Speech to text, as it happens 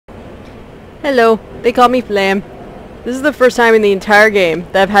Hello, they call me Flam. This is the first time in the entire game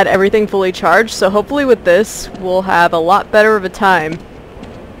that I've had everything fully charged, so hopefully with this, we'll have a lot better of a time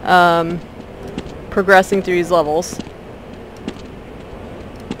progressing through these levels.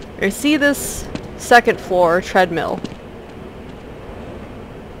 I see this second floor treadmill,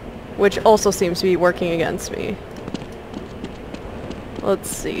 which also seems to be working against me. Let's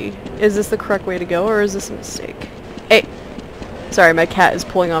see. Is this the correct way to go, or is this a mistake? Hey! Sorry, my cat is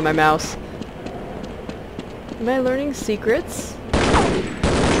pulling on my mouse. Am I learning secrets?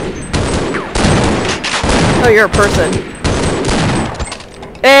 Oh, you're a person.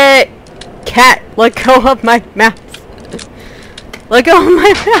 Hey! Cat! Let go of my mouse! Let go of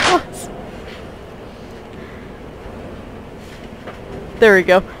my mouse! There we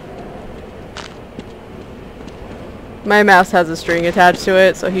go. My mouse has a string attached to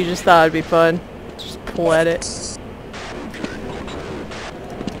it, so he just thought it'd be fun. Just pull at it.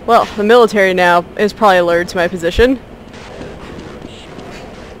 Well, the military now is probably alerted to my position.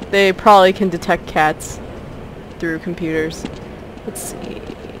 They probably can detect cats through computers. Let's see.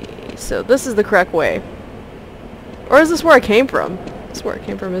 So this is the correct way. Or is this where I came from? This is where I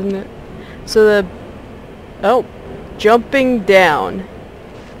came from, isn't it? So the... Oh. Jumping down.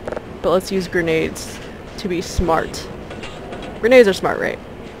 But let's use grenades to be smart. Grenades are smart, right?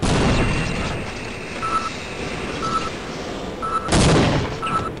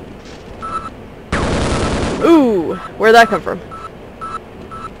 Ooh! Where'd that come from?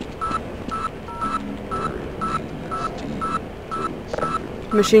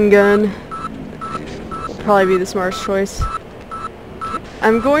 Machine gun. Will probably be the smartest choice.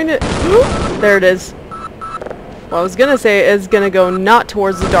 I'm going to... Ooh, there it is. What I was gonna say is gonna go not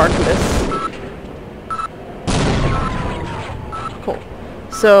towards the darkness. Cool.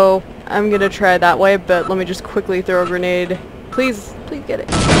 So, I'm gonna try that way, but let me just quickly throw a grenade. Please, please get it.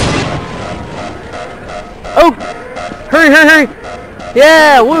 Oh! Hurry, hurry, hurry!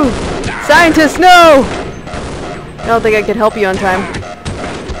 Yeah, woo! Scientists, no! I don't think I could help you on time.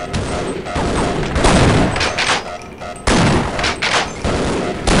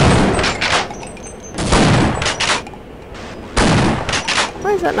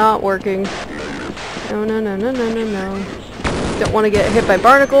 Why is that not working? No, no, no, no, no, no, no. Don't want to get hit by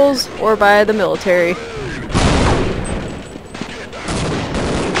barnacles or by the military.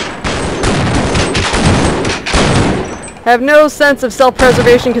 I have no sense of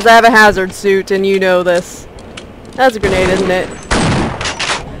self-preservation because I have a hazard suit, and you know this. That's a grenade, isn't it?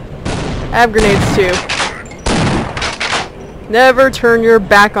 I have grenades too. Never turn your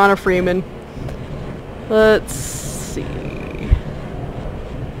back on a Freeman. Let's see.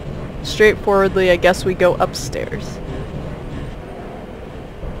 Straightforwardly, I guess we go upstairs.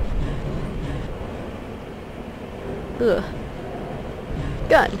 Ugh.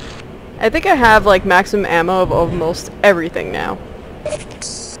 Gun. I think I have like maximum ammo of almost everything now.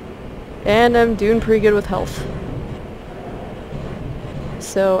 And I'm doing pretty good with health.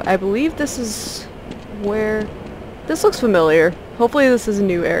 So I believe this is where... This looks familiar. Hopefully this is a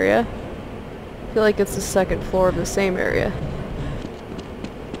new area. I feel like it's the second floor of the same area.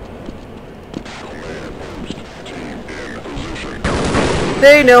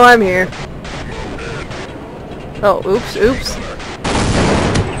 They know I'm here. Oh, oops, oops.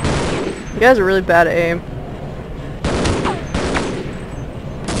 You guys are really bad at aim.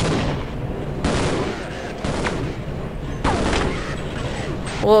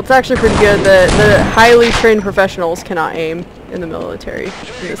 Well, it's actually pretty good that the highly trained professionals cannot aim in the military,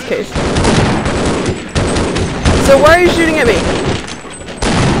 in this case. So why are you shooting at me?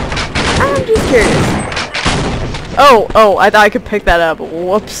 I'm just curious. Oh, I thought I could pick that up.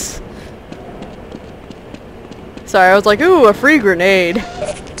 Whoops. Sorry, I was like, ooh, a free grenade.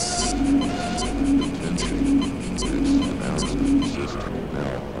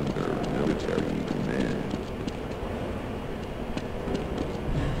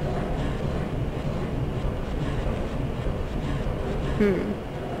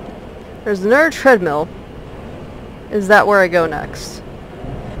 There's another treadmill. Is that where I go next?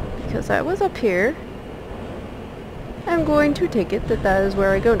 Because I was up here. I'm going to take it that that is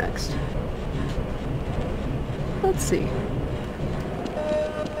where I go next. Let's see.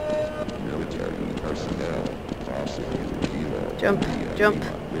 Jump, jump.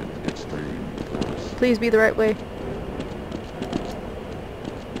 Please be the right way.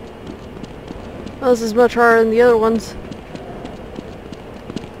 Well, this is much harder than the other ones.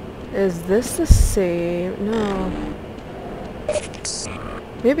 Is this the same? No.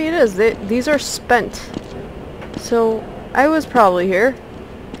 Maybe it is. These are spent. So, I was probably here.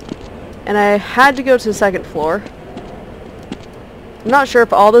 And I had to go to the second floor. I'm not sure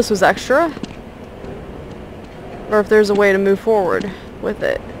if all this was extra, Or if there's a way to move forward with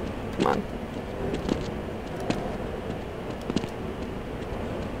it. Come on.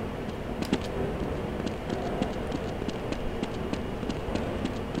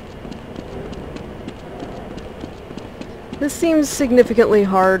 This seems significantly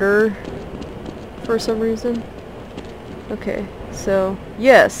harder for some reason. Okay, so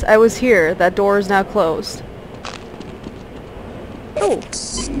yes, I was here. That door is now closed. Oh!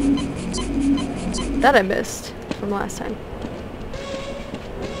 That I missed from last time.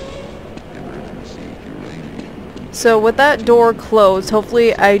 So with that door closed,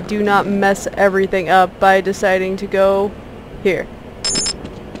 hopefully I do not mess everything up by deciding to go here.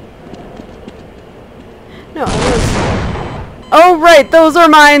 No, I was... Oh right, those are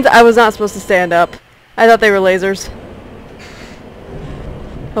mines! I was not supposed to stand up. I thought they were lasers.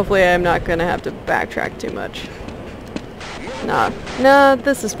 Hopefully I'm not gonna have to backtrack too much. Nah,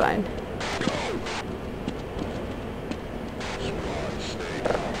 this is fine.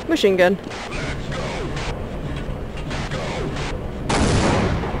 Machine gun.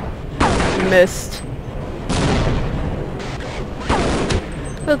 Missed.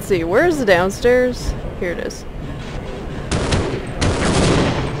 Let's see, where's the downstairs? Here it is.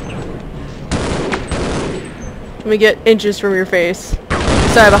 Let me get inches from your face.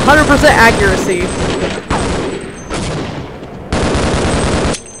 So I have 100% accuracy.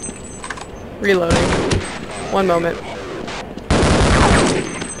 Reloading. One moment.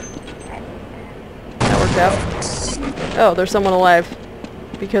 That worked out. Oh, there's someone alive.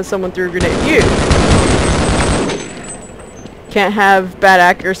 Because someone threw a grenade. You! Can't have bad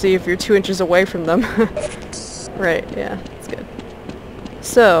accuracy if you're 2 inches away from them. Right, yeah, that's good.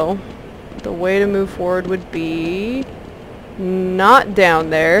 So, the way to move forward would be not down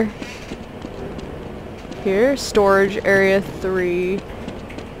there. Here, storage area 3.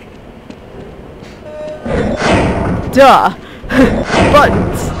 Duh!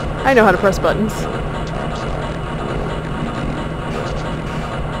 Buttons! I know how to press buttons.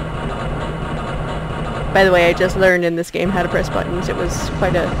 By the way, I just learned in this game how to press buttons. It was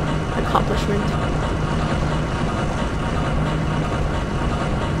quite an accomplishment.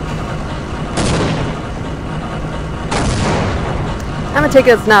 I'm gonna take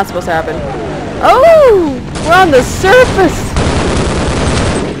it as not supposed to happen. Oh! We're on the surface!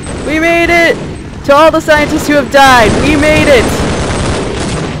 We made it! To all the scientists who have died, we made it!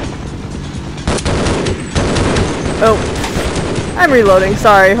 Oh. I'm reloading,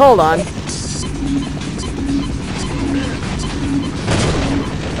 sorry, hold on.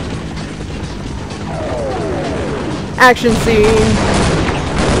 Action scene.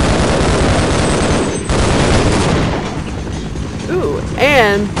 Ooh,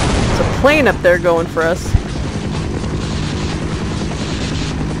 and there's a plane up there going for us.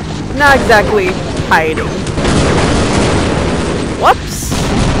 Not exactly hiding. Whoops!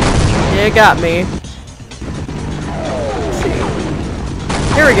 Yeah, it got me. Let's see.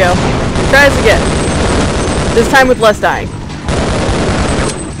 Here we go. Try this again. This time with less dying.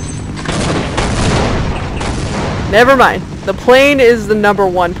 Never mind. The plane is the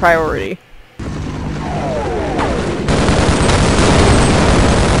 #1 priority.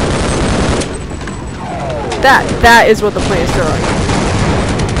 That is what the plane is throwing.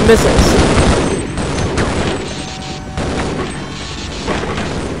 Missiles.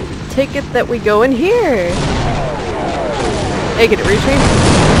 Take it that we go in here. Hey, can it reach me?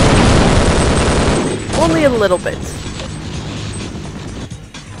 Only a little bit.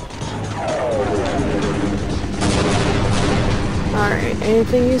 Alright,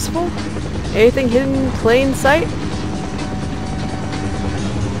 anything useful? Anything hidden in plain sight?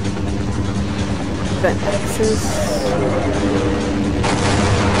 Vent X's.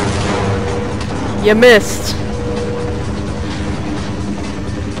 You missed!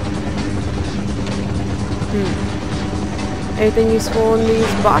 Anything useful in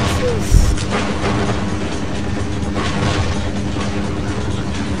these boxes?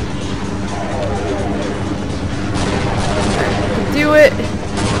 Do it!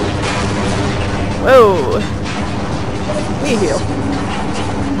 Whoa! Me heal.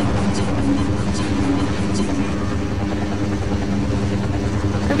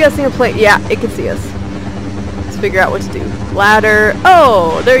 I'm guessing a plane. Yeah, it can see us. Let's figure out what to do. Ladder.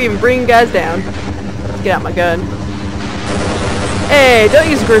 Oh, they're even bringing guys down. Let's get out my gun. Hey, don't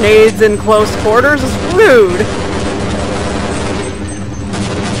use grenades in close quarters. It's rude.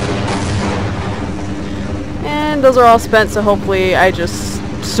 And those are all spent, so hopefully I just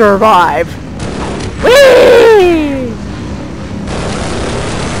survive. Whee!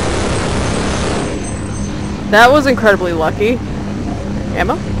 That was incredibly lucky.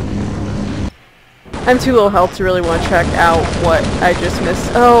 Ammo? I'm too low health to really want to check out what I just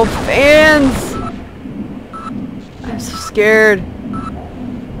missed. Oh, fans! I'm so scared.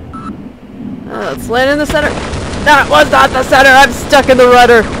 Let's land in the center. That was not the center! I'm stuck in the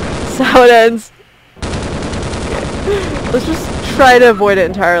rudder! That's how it ends. Okay. Let's just try to avoid it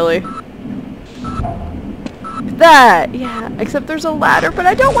entirely. That! Yeah, except there's a ladder, but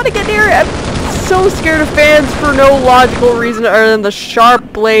I don't want to get near it! I'm so scared of fans for no logical reason other than the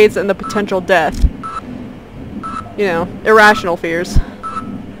sharp blades and the potential death. You know, irrational fears.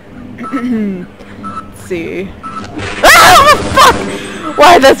 Let's see. Ah! Fuck!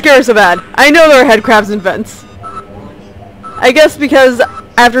 Why did that scare me so bad? I know there are head crabs in vents. I guess because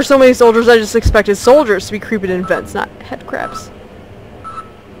after so many soldiers, I just expected soldiers to be creeping in vents, not head crabs.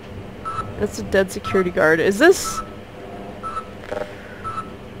 That's a dead security guard. Is this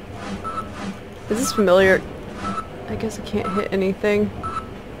familiar? I guess I can't hit anything.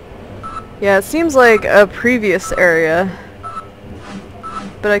 Yeah, it seems like a previous area,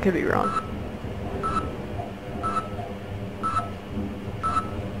 but I could be wrong.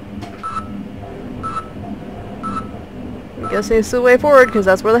 I'm guessing it's the way forward because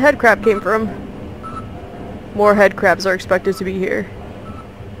that's where the head crab came from. More head crabs are expected to be here.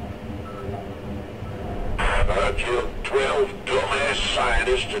 I killed 12 dumbass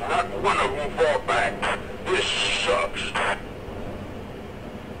scientists and not one of them fought back. This sucks.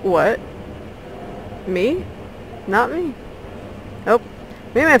 What? Me? Not me? Oh,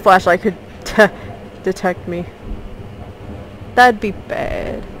 maybe my flashlight could detect me. That'd be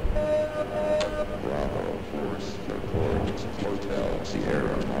bad. Bravo Force, report Hotel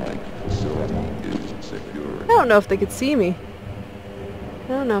Sierra Mike, facility is secure. I don't know if they could see me. I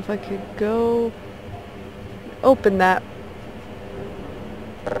don't know if I could go open that.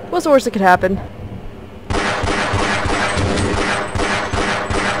 What's the worst that could happen?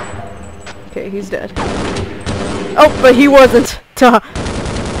 Okay, he's dead. Oh, but he wasn't. Duh.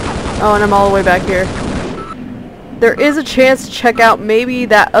 Oh, and I'm all the way back here. There is a chance to check out maybe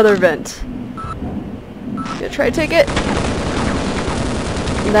that other vent. Gonna try to take it.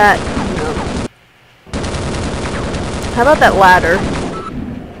 That, no. How about that ladder?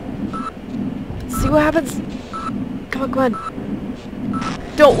 Let's see what happens. Come on, come on.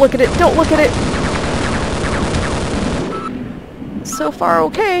 Don't look at it. Don't look at it. So far,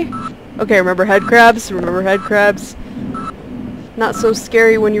 okay. Okay, remember head crabs? Remember head crabs? Not so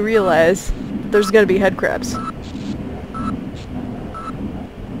scary when you realize there's gonna be head crabs.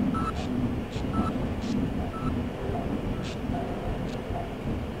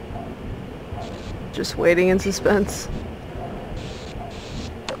 Just waiting in suspense.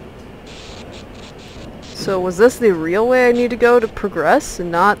 So was this the real way I need to go to progress and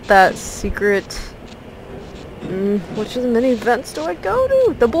not that secret... which of the many vents do I go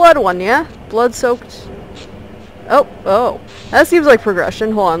to? The blood one, yeah? Blood-soaked... Oh, oh. That seems like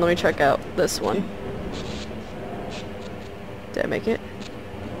progression. Hold on, let me check out this one. Did I make it?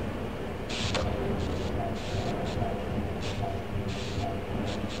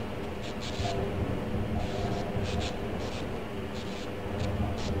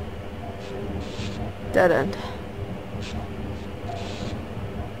 Dead end.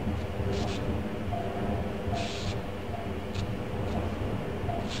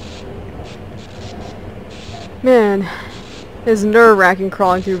 Man, it's nerve-wracking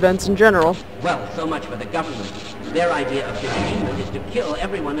crawling through vents in general. Well, so much for the government. Their idea of containment is to kill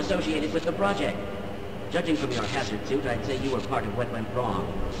everyone associated with the project. Judging from your hazard suit, I'd say you were part of what went wrong.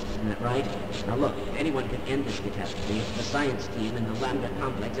 Isn't that right? Now look, if anyone can end this catastrophe, it's the science team in the Lambda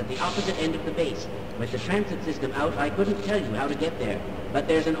complex at the opposite end of the base. With the transit system out, I couldn't tell you how to get there. But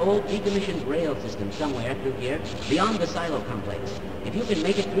there's an old decommissioned rail system somewhere through here, beyond the silo complex. If you can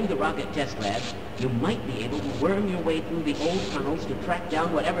make it through the rocket test labs, you might be able to worm your way through the old tunnels to track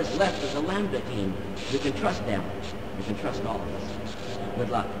down whatever's left of the Lambda team. You can trust them. You can trust all of us. Good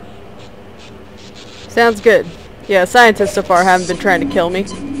luck. Sounds good. Yeah, scientists so far haven't been trying to kill me.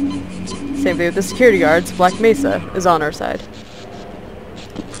 Same thing with the security guards. Black Mesa is on our side.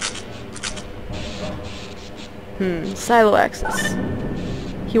 Silo access.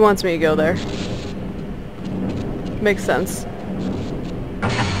 He wants me to go there. Makes sense.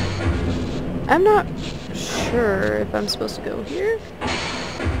 I'm not sure if I'm supposed to go here.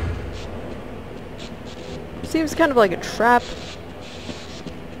 Seems kind of like a trap.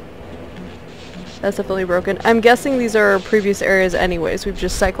 That's definitely broken. I'm guessing these are previous areas anyways. We've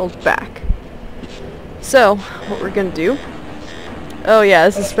just cycled back. So, what we're gonna do... Oh yeah,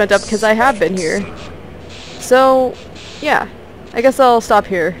 this is spent up because I have been here. So, yeah. I guess I'll stop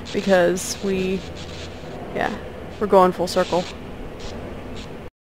here because we're going full circle.